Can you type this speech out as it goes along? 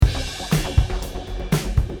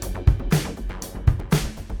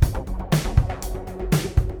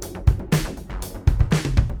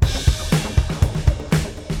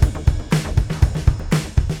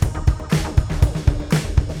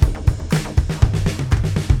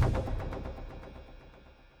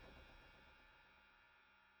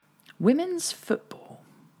Women's football.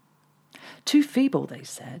 Too feeble, they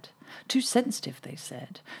said. Too sensitive, they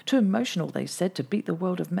said. Too emotional, they said, to beat the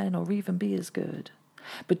world of men or even be as good.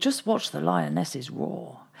 But just watch the Lionesses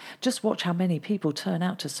roar. Just watch how many people turn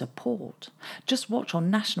out to support. Just watch on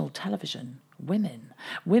national television.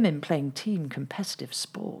 Women playing team competitive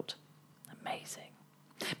sport. Amazing.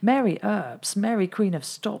 Mary Earps, Mary Queen of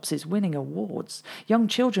Stops, is winning awards. Young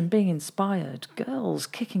children being inspired. Girls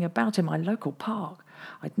kicking about in my local park.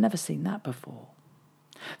 I'd never seen that before.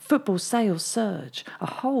 Football sales surge, a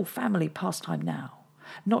whole family pastime now,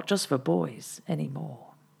 not just for boys anymore.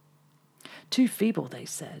 Too feeble, they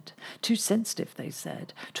said. Too sensitive, they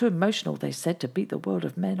said. Too emotional, they said, to beat the world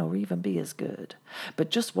of men or even be as good.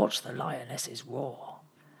 But just watch the Lionesses roar,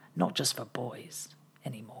 not just for boys